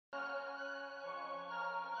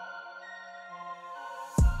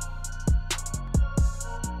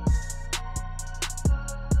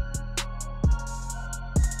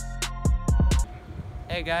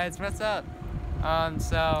Hey guys, what's up?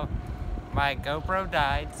 So my GoPro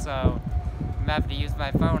died, so I'm having to use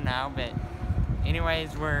my phone now, but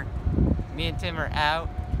anyways, me and Tim are out,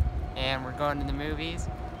 and we're going to the movies.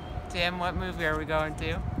 Tim, what movie are we going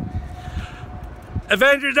to?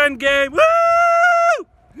 Avengers Endgame! Woo!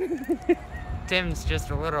 Tim's just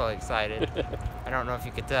a little excited. I don't know if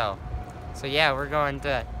you could tell. So yeah, we're going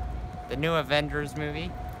to the new Avengers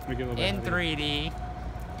movie in 3D.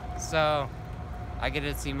 So I get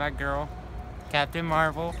to see my girl, Captain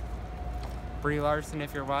Marvel. Brie Larson,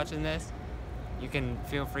 if you're watching this, you can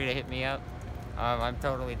feel free to hit me up. I'm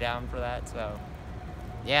totally down for that, so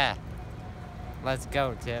yeah. Let's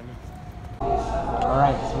go, Tim.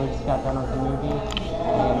 Alright, so we just got done with the movie,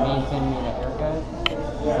 and me and Tim need a haircut,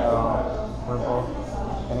 so we're both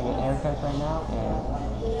gonna get haircuts right now,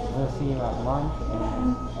 and we'll see you at lunch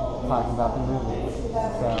and talk about the movie.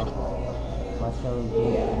 So let's go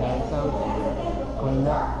get the episode cleaned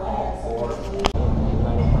up.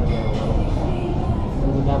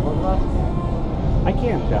 I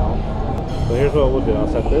can't tell. So here's what we'll do. I'll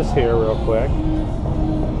set this here real quick.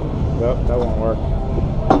 Nope, that won't work.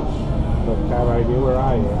 So have an idea where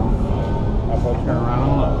I am. I'll turn around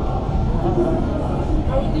and look.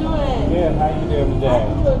 How you doing? Good. How you doing today?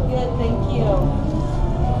 I'm doing good, thank you.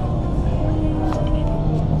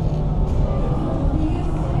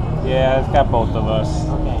 Yeah, it's got both of us.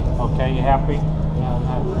 Okay. Okay, you happy? Yeah, I'm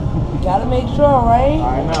happy. Gotta make sure, right?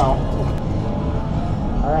 I know.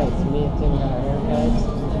 Alright, so me and Tim got our haircuts.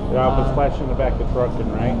 I'll put splash in the back of the truck,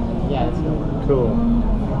 and right? Yeah, it's gonna work. Cool.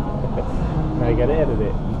 Now you gotta edit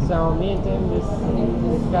it. So me and Tim just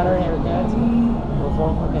got our haircuts. We're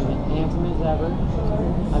both looking handsome as ever.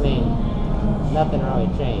 I mean, nothing really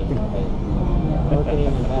changed, but we're looking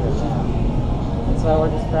even better now. And so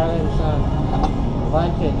we're just grabbing some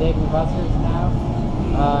lunch at Dave & Buster's now.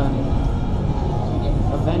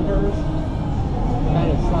 Avengers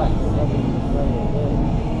kind of sucks. It doesn't really good.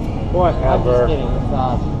 Whatever. I'm just kidding. It's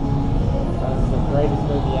awesome. It's the greatest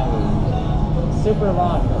movie ever. Super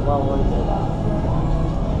long, but well worth it.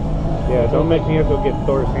 Yeah, don't make me have to go get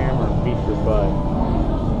Thor's hammer and beat your butt.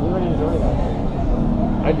 You would enjoy that.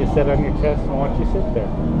 I just sit on your chest and watch you sit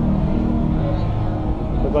there.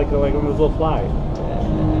 It's like one of those little flies.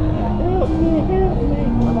 Help me, help me.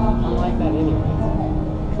 I'm like that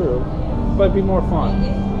anyways. True. But it'd be more fun.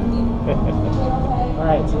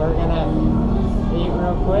 Alright, so we're gonna eat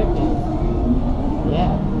real quick and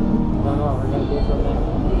yeah, don't know what we're gonna do from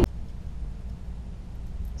there.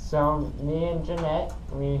 So me and Jeanette,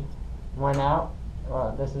 we went out.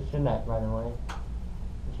 Well, this is Jeanette, by the way.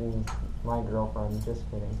 She's my girlfriend, just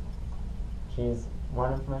kidding. She's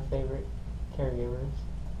one of my favorite caregivers.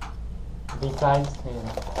 Besides Tim.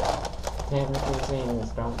 Tim, if you're seeing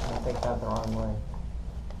this, don't take that the wrong way.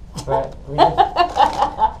 But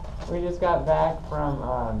we just got back from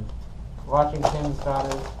watching Tim's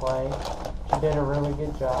daughters play. She did a really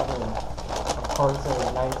good job, and of course it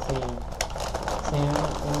was nice seeing Tim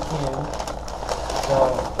and Kim. So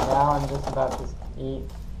now I'm just about to eat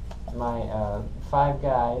my Five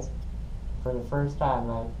Guys for the first time.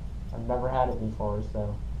 I've never had it before,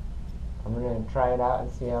 so I'm gonna try it out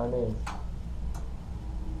and see how it is.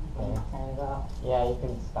 Okay. Turn it off. Yeah, you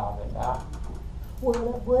can stop it now. What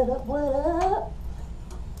up, what up, what up?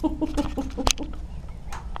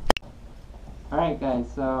 Alright guys,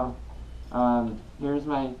 so here's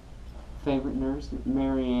my favorite nurse,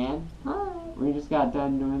 Mary Ann. Hi. We just got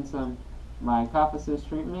done doing my cough assist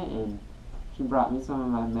treatment, and she brought me some of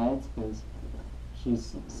my meds because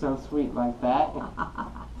she's so sweet like that.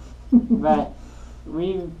 But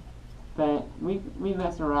we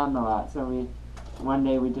mess around a lot, so one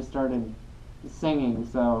day we just started singing,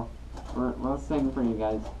 so we'll sing for you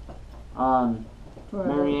guys.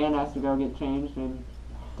 Mary Ann has to go get changed and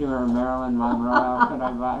do her Marilyn Monroe outfit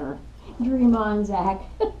I bought her. Dream on, Zach.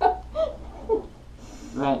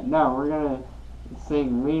 But no, we're gonna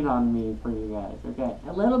sing Lean on Me for you guys, okay?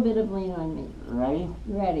 A little bit of Lean on Me. Ready?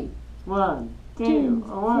 Ready. 1, 2,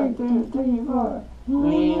 1, 2, 3, 4.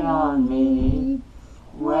 Lean on me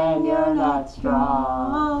when you're not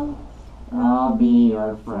strong. I'll be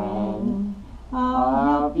your friend. I'll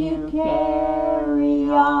help you carry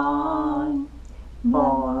on.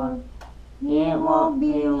 For it won't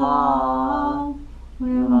be long.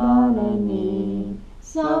 We're gonna need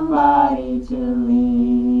somebody to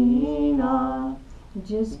lean on.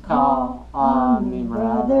 Just Call on me,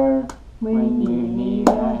 brother, when you need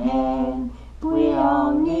a hand. We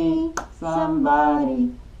all need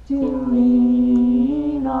somebody to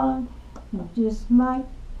lean on. You just might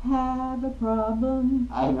have a problem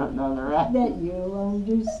I don't know the rest. that you'll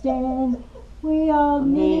understand. We all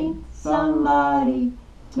need somebody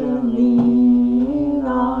to lean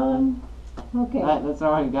on. Okay, That's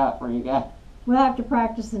all I got for you guys. we'll have to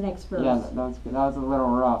practice the next verse. Yeah, that was good. That was a little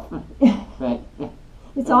rough. But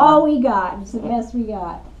It's all we got. It's the best we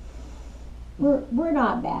got. We're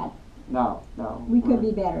not bad. no. We could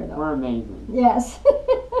be better though. We're amazing. Yes.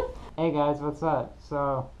 Hey guys, what's up?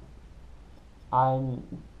 So, I'm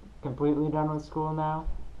completely done with school now.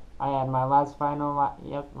 I had my last final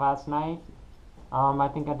last night. I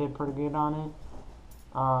think I did pretty good on it.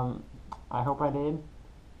 I hope I did.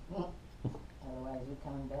 Otherwise, you're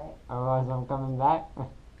coming back. Otherwise, I'm coming back.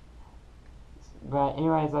 But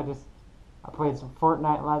anyways, I played some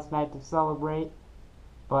Fortnite last night to celebrate,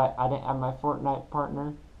 but I didn't have my Fortnite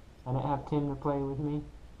partner. I didn't have Tim to play with me,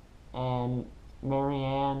 and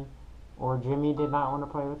Marianne or Jimmy did not want to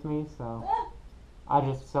play with me, so I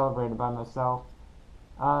just celebrated by myself.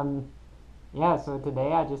 Yeah, so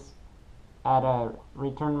today I just had to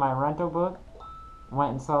return my rental book,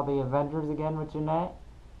 went and saw the Avengers again with Jeanette,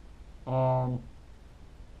 and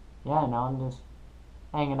yeah, now I'm just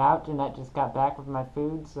hanging out. Jeanette just got back with my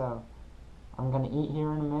food, so I'm gonna eat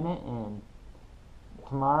here in a minute, and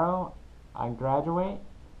tomorrow I graduate.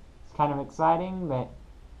 It's kind of exciting, but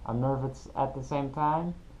I'm nervous at the same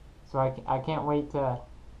time, so I can't wait to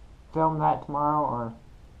film that tomorrow, or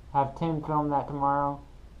have Tim film that tomorrow,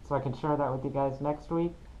 so I can share that with you guys next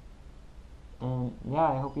week. And yeah,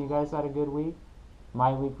 I hope you guys had a good week.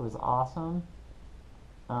 My week was awesome.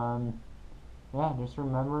 Yeah, just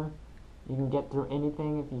remember, you can get through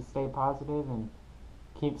anything if you stay positive and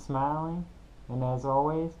keep smiling. And as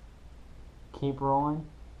always, keep rolling.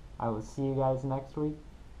 I will see you guys next week.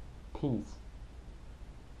 Peace.